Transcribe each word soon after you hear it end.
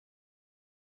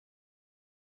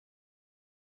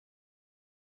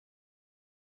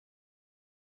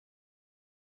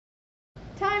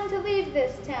time to leave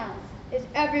this town. Is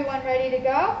everyone ready to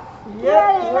go?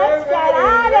 Yes, let's get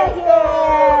out of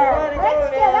here.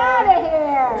 Let's get out of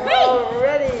here. Hey,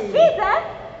 Ready. Jesus,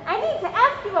 I need to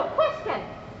ask you a question.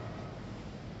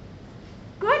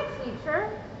 Good teacher,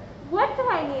 what do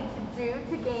I need to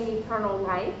do to gain eternal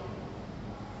life?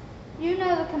 You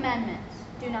know the commandments.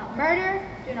 Do not murder,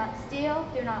 do not steal,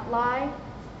 do not lie,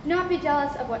 do not be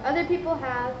jealous of what other people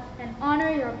have, and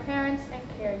honor your parents and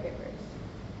caregivers.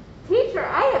 Teacher,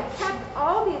 I have kept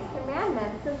all these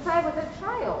commandments since I was a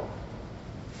child.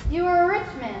 You are a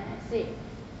rich man, I see.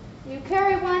 You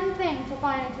carry one thing to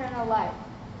find eternal life.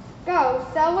 Go,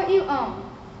 sell what you own,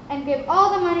 and give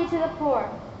all the money to the poor,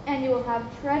 and you will have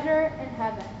treasure in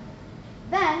heaven.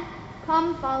 Then,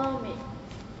 come follow me.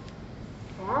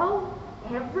 Sell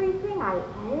everything I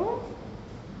own?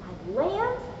 My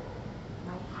land?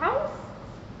 My house?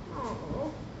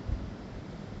 Oh.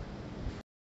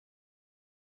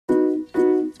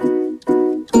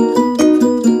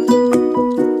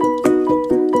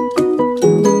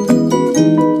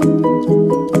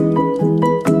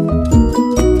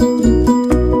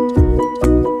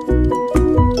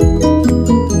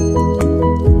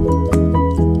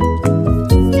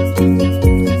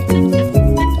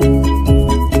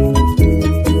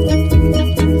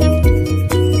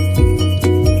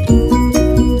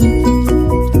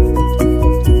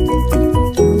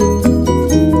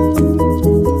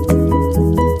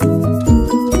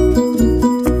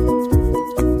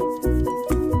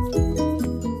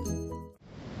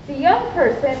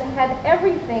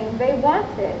 Everything they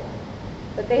wanted,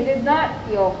 but they did not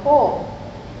feel whole.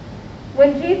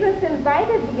 When Jesus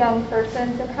invited the young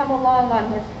person to come along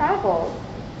on his travels,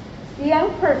 the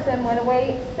young person went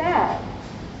away sad.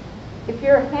 If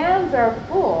your hands are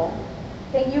full,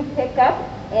 can you pick up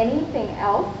anything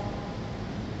else?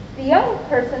 The young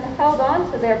person held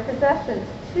on to their possessions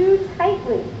too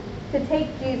tightly to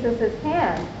take Jesus'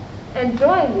 hand and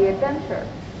join the adventure.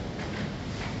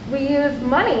 We use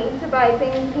money to buy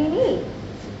things we need.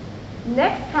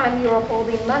 Next time you are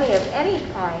holding money of any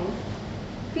kind,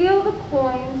 feel the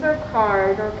coins or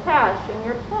card or cash in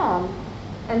your palm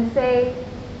and say,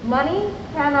 money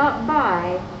cannot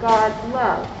buy God's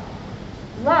love.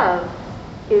 Love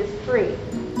is free.